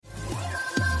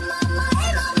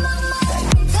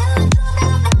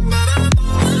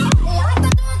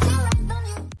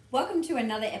to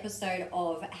another episode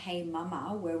of Hey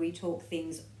Mama, where we talk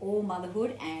things all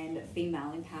motherhood and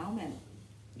female empowerment.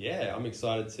 Yeah, I'm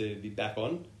excited to be back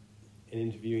on and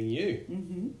interviewing you.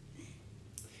 Mm-hmm.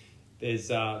 There's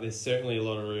certainly a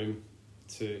lot of room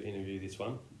to interview this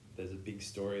one. There's a big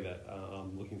story that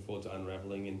I'm looking forward to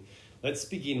unraveling. And let's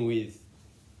begin with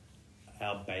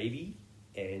our baby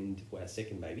and our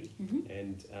second baby. Mm-hmm.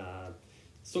 And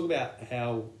let's talk about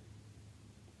how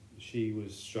she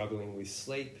was struggling with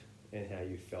sleep and how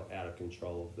you felt out of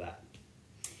control of that.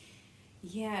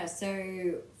 Yeah,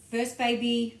 so first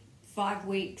baby, 5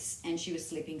 weeks, and she was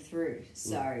sleeping through.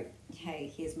 So, hey,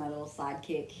 here's my little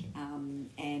sidekick,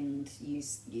 and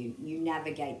you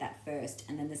navigate that first.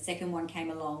 And then the second one came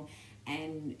along,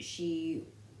 and she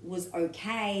was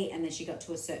okay, and then she got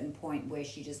to a certain point where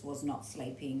she just was not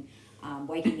sleeping,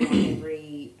 waking me up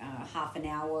every half an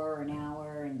hour,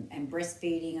 and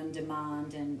breastfeeding on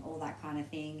demand and all that kind of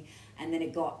thing. And then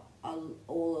it got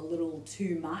all a little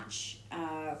too much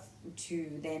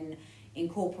to then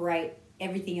incorporate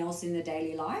everything else in the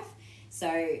daily life.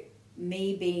 So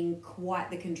me being quite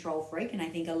the control freak, and I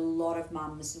think a lot of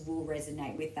mums will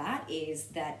resonate with that, is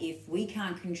that if we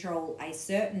can't control a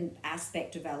certain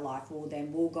aspect of our life, well,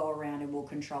 then we'll go around and we'll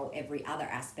control every other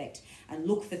aspect and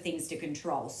look for things to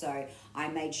control. So I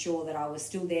made sure that I was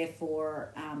still there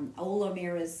for all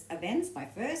Amira's events, my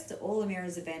first all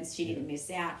Amira's events. She didn't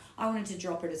miss out. I wanted to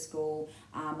drop her to school.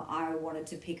 I wanted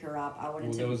to pick her up.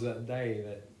 There was that day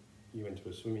that you went to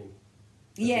a swimming.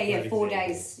 Yeah, 4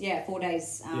 days. Yeah, 4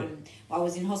 days. I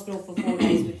was in hospital for 4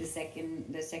 days with the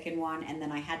second one, and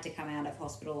then I had to come out of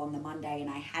hospital on the Monday, and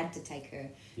I had to take her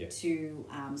to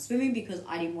swimming because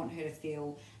I didn't want her to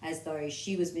feel as though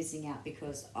she was missing out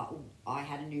because I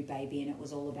had a new baby and it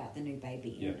was all about the new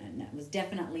baby, and it was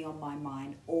definitely on my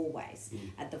mind always,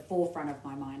 at the forefront of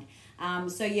my mind. I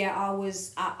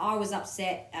was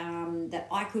upset that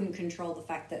I couldn't control the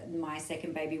fact that my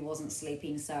second baby wasn't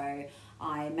sleeping, so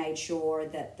I made sure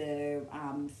that the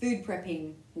food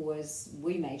prepping was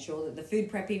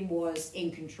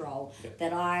in control,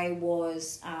 that I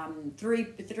was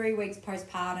 3 weeks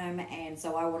postpartum, and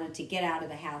so I wanted to get out of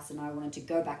the house and I wanted to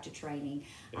go back to training.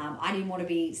 I didn't want to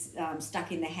be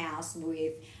stuck in the house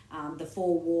with the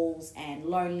four walls and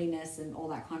loneliness and all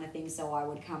that kind of thing, so I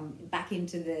would come back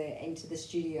into the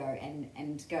studio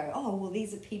and go, oh, well,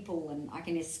 these are people and I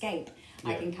can escape.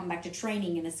 I can come back to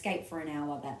training and escape for an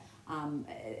hour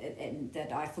and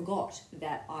that I forgot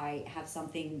that I have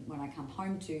something when I come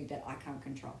home to that I can't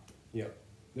control. Yeah.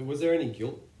 Was there any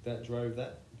guilt that drove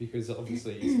that? Because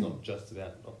obviously it's not just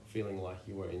about not feeling like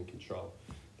you were in control.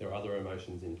 There are other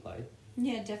emotions in play.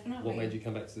 Yeah, definitely. What made you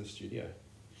come back to the studio?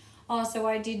 Oh, so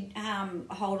I did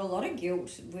hold a lot of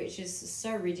guilt, which is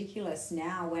so ridiculous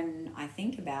now when I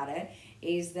think about it,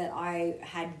 is that I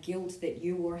had guilt that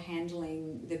you were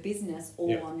handling the business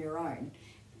all on your own.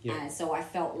 Yeah. So I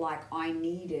felt like I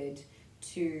needed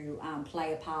to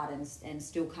play a part and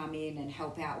still come in and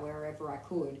help out wherever I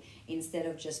could, instead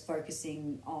of just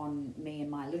focusing on me and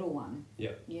my little one.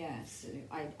 Yeah. Yeah, so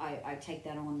I take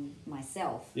that on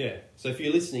myself. Yeah, so if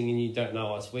you're listening and you don't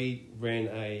know us, we ran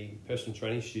a personal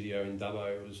training studio in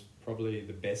Dubbo. It was probably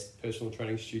the best personal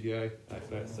training studio, I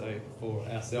can say, for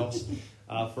ourselves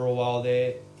for a while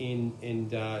there.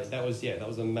 That was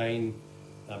the main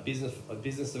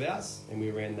business of ours, and we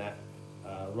ran that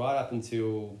right up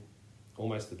until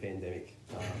almost the pandemic,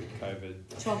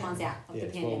 COVID. 12 months out of the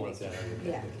pandemic. 12 months out of the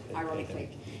pandemic.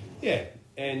 Ironically. Yeah,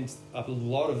 and a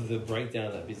lot of the breakdown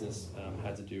of that business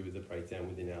had to do with the breakdown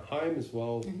within our home as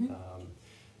well.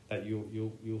 That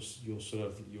you'll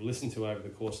listen to over the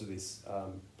course of this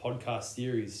podcast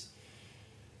series.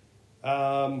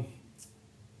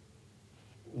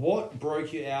 What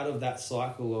broke you out of that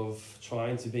cycle of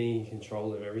trying to be in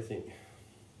control of everything?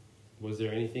 Was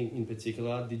there anything in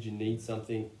particular? Did you need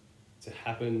something to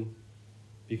happen?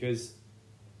 Because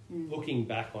looking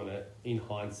back on it, in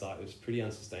hindsight, it was pretty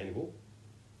unsustainable.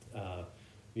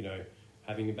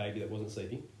 Having a baby that wasn't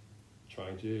sleeping,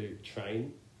 trying to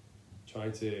train,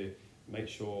 trying to make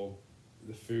sure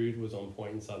the food was on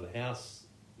point inside the house,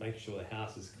 make sure the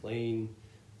house is clean,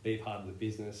 be part of the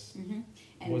business.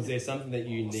 And was there something that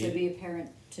you need? Also be a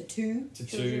parent to two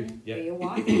children, be a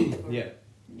wife.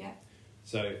 Yeah.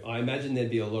 So I imagine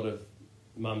there'd be a lot of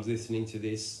mums listening to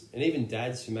this, and even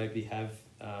dads who maybe have,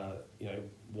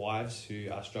 wives who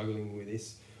are struggling with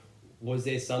this. Was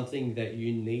there something that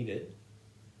you needed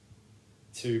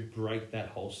to break that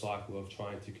whole cycle of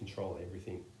trying to control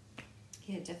everything?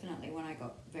 Yeah, definitely. When I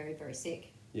got very, very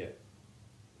sick. Yeah.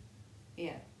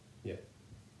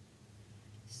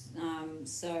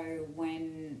 So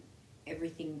when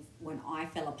I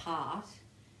fell apart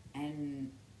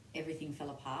and everything fell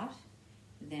apart,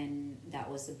 then that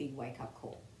was a big wake-up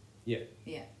call. Yeah.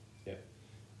 Yeah.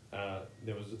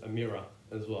 There was a mirror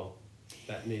as well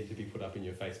that needed to be put up in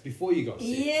your face before you got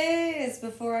sick. Yes,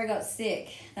 before I got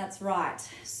sick. That's right.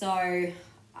 So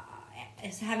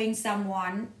it's having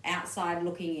someone outside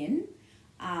looking in,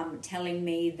 telling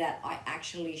me that I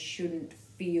actually shouldn't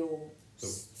feel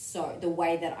so the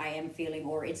way that I am feeling,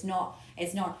 or it's not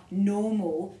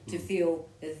normal to feel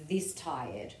this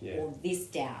tired or this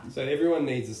down. So everyone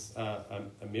needs a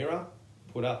mirror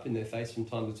put up in their face from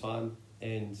time to time,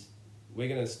 and we're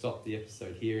going to stop the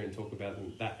episode here and talk about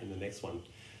that in the next one.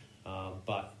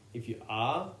 But if you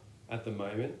are at the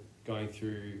moment going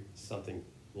through something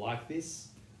like this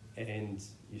and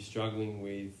you're struggling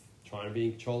with trying to be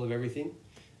in control of everything,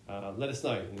 let us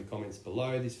know in the comments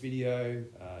below this video,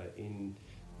 in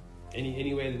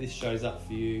anywhere that this shows up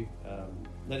for you.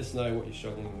 Let us know what you're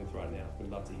struggling with right now. We'd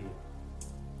love to hear.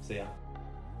 See ya.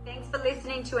 Thanks for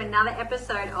listening to another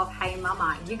episode of Hey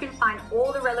Mama. You can find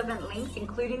all the relevant links,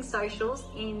 including socials,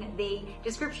 in the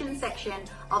description section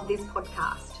of this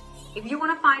podcast. If you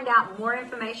want to find out more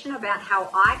information about how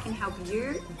I can help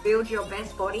you build your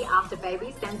best body after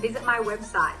babies, then visit my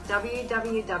website,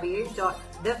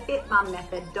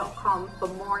 www.thefitmummethod.com, for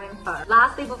more info.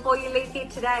 Lastly, before you leave here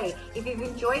today, if you've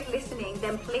enjoyed listening,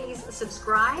 then please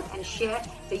subscribe and share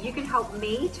so you can help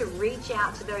me to reach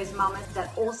out to those mamas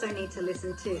that also need to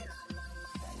listen too.